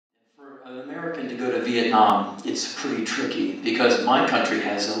An American to go to Vietnam, it's pretty tricky because my country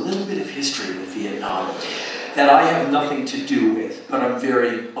has a little bit of history with Vietnam that I have nothing to do with, but I'm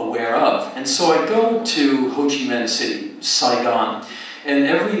very aware of. And so I go to Ho Chi Minh City, Saigon, and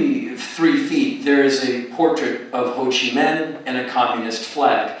every 3 feet there is a portrait of Ho Chi Minh and a communist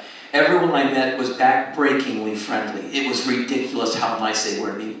flag. Everyone I met was back-breakingly friendly. It was ridiculous how nice they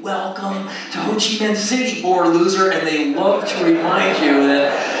were to me. Welcome to Ho Chi Minh City, poor loser. And they love to remind you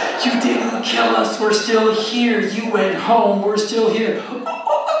that you didn't kill us, we're still here. You went home, we're still here.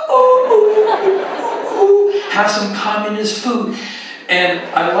 Have some communist food. And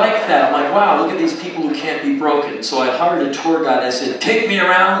I like that. I'm like, wow, look at these people who can't be broken. So I hired a tour guide. I said, take me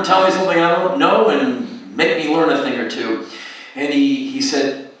around, tell me something I don't know, and make me learn a thing or two. And he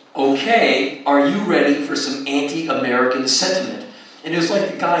said, okay, are you ready for some anti-American sentiment? And it was like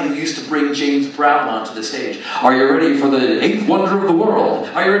the guy who used to bring James Brown onto the stage. Are you ready for the eighth wonder of the world?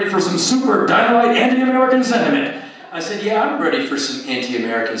 Are you ready for some super dynamite anti-American sentiment? I said, yeah, I'm ready for some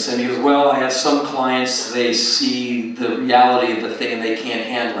anti-American sentiment. He goes, well, I have some clients, they see the reality of the thing and they can't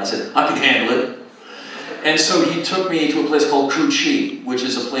handle it. I said, I can handle it. And so he took me to a place called Cu Chi, which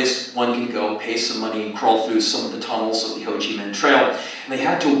is a place one can go, pay some money, and crawl through some of the tunnels of the Ho Chi Minh Trail. And they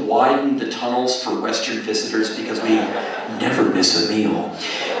had to widen the tunnels for Western visitors because we never miss a meal.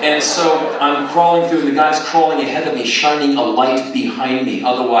 And so I'm crawling through, and the guy's crawling ahead of me, shining a light behind me.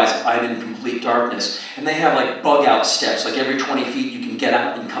 Otherwise, I'm in complete darkness. And they have like bug-out steps. Like every 20 feet, you can get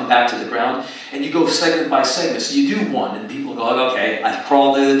out and come back to the ground. And you go segment by segment. So you do one, and people go, okay, I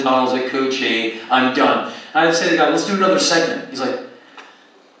crawled through the tunnels at Cu Chi, I'm done. I'd say to the guy, let's do another segment. He's like,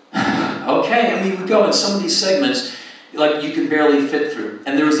 okay. And we would go, and some of these segments, like, you can barely fit through.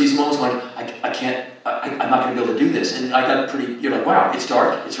 And there was these moments like, I'm not going to be able to do this. And I got pretty, you're like, wow, it's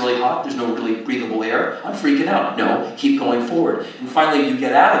dark, it's really hot, there's no really breathable air. I'm freaking out. No, keep going forward. And finally you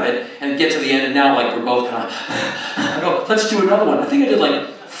get out of it and get to the end, and now like we're both kind of, I go, let's do another one. I think I did like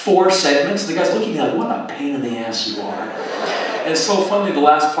 4 segments. The guy's looking at me like, what a pain in the ass you are. And so finally, the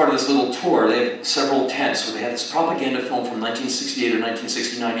last part of this little tour, they had several tents. So they had this propaganda film from 1968 or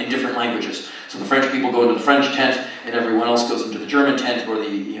 1969 in different languages. So the French people go into the French tent, and everyone else goes into the German tent or the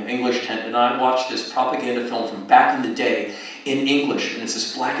English tent. And I watched this propaganda film from back in the day in English. And it's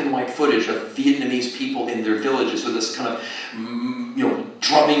this black and white footage of Vietnamese people in their villages with this kind of,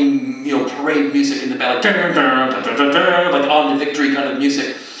 drumming, parade music in the back, like on the victory kind of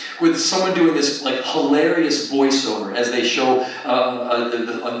music, with someone doing this like hilarious voiceover as they show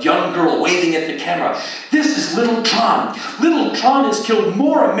a young girl waving at the camera. This is Little Tron. Little Tron has killed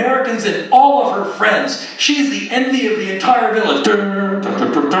more Americans than all of her friends. She's the envy of the entire village.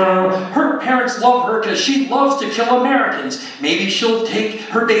 Her parents love her because she loves to kill Americans. Maybe she'll take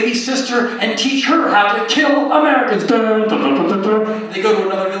her baby sister and teach her how to kill Americans. They go to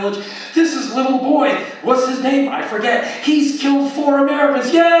another village. This is Little Boy. What's his name? I forget. He's killed 4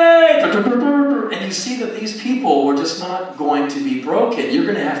 Americans. Yay! And you see that these people were just not going to be broken. You're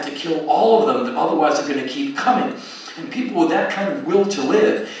going to have to kill all of them, otherwise they're going to keep coming. And people with that kind of will to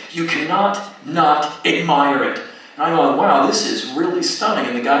live, you cannot not admire it. And I'm going, wow, this is really stunning.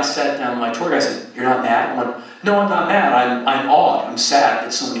 And the guy sat down, my tour guide said, you're not mad? I went, no, I'm not mad. I'm awed. I'm sad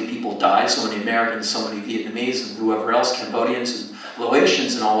that so many people died, so many Americans, so many Vietnamese, and whoever else, Cambodians and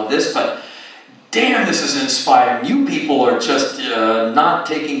Laotians and all of this. But damn, this is inspiring. You people are just not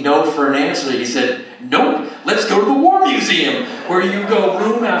taking no for an answer. He said, nope, let's go to the War Museum, where you go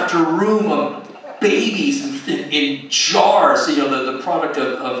room after room of babies in jars, the product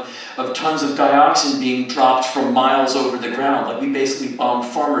of tons of dioxin being dropped from miles over the ground. Like we basically bombed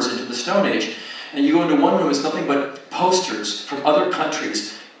farmers into the Stone Age. And you go into one room, it's nothing but posters from other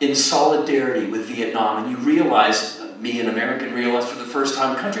countries in solidarity with Vietnam. And you realize, me, an American, realized for the first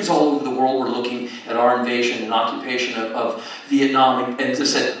time, countries all over the world were looking at our invasion and occupation of Vietnam and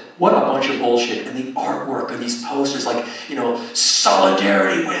just said, what a bunch of bullshit. And the artwork of these posters, like,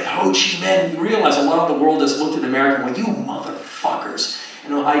 solidarity with Ho Chi Minh. You realize a lot of the world has looked at America and went, you motherfuckers.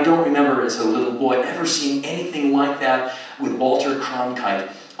 I don't remember as a little boy ever seeing anything like that with Walter Cronkite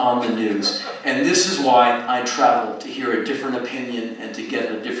on the news. And this is why I travel, to hear a different opinion and to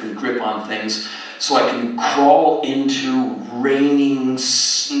get a different grip on things, so I can crawl into raining,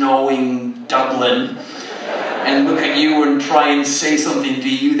 snowing Dublin and look at you and try and say something to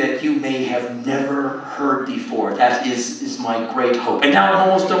you that you may have never heard before. That is my great hope. And now I'm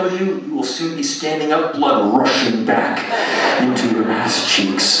almost done with you. You will soon be standing up, blood rushing back into your ass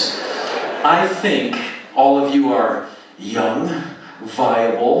cheeks. I think all of you are young,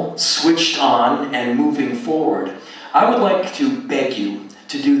 viable, switched on, and moving forward. I would like to beg you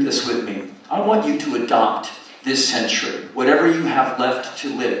to do this with me. I want you to adopt this century, whatever you have left to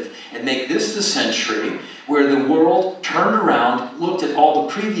live, and make this the century where the world turned around, looked at all the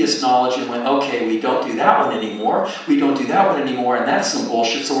previous knowledge and went, okay, we don't do that one anymore, we don't do that one anymore, and that's some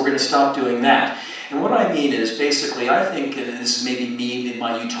bullshit, so we're going to stop doing that. And what I mean is, basically, I think, and this may be me in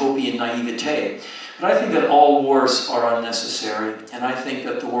my utopian naivete, but I think that all wars are unnecessary, and I think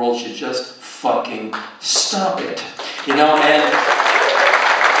that the world should just fucking stop it. You know, and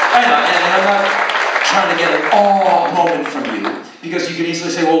I'm not trying to get an awe moment from you, because you can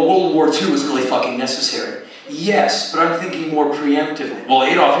easily say, well, World War II was really fucking necessary. Yes, but I'm thinking more preemptively. Well,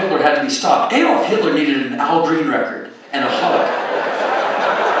 Adolf Hitler had to be stopped. Adolf Hitler needed an Al Green record and a hug.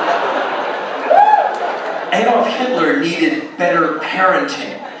 Adolf Hitler needed better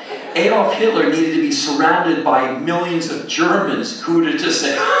parenting. Adolf Hitler needed to be surrounded by millions of Germans who would have just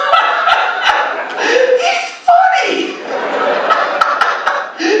said, he's funny!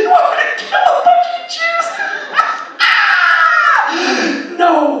 You want me to kill a bunch of Jews?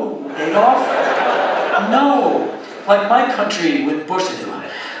 No, Adolf. No. Like my country, when Bush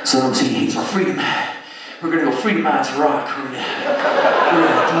said, so he's for freedom. We're going to go freedomize Iraq. We're going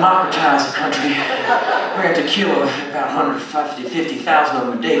to democratize the country. We're going to have to kill about 150,000 of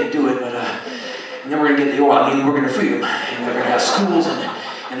them a day to do it, but and then we're going to get the oil. I mean, we're going to free them. And we're going to have schools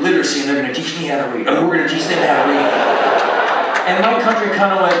and literacy, and they're going to teach me how to read. And we're going to teach them how to read. And my country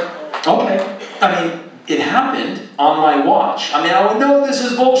kind of went, okay. I mean, it happened on my watch. I mean, I would know this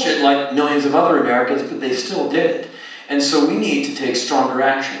is bullshit like millions of other Americans, but they still did it. And so we need to take stronger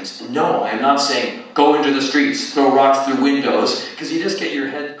actions. No, I'm not saying go into the streets, throw rocks through windows, because you just get your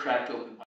head cracked open.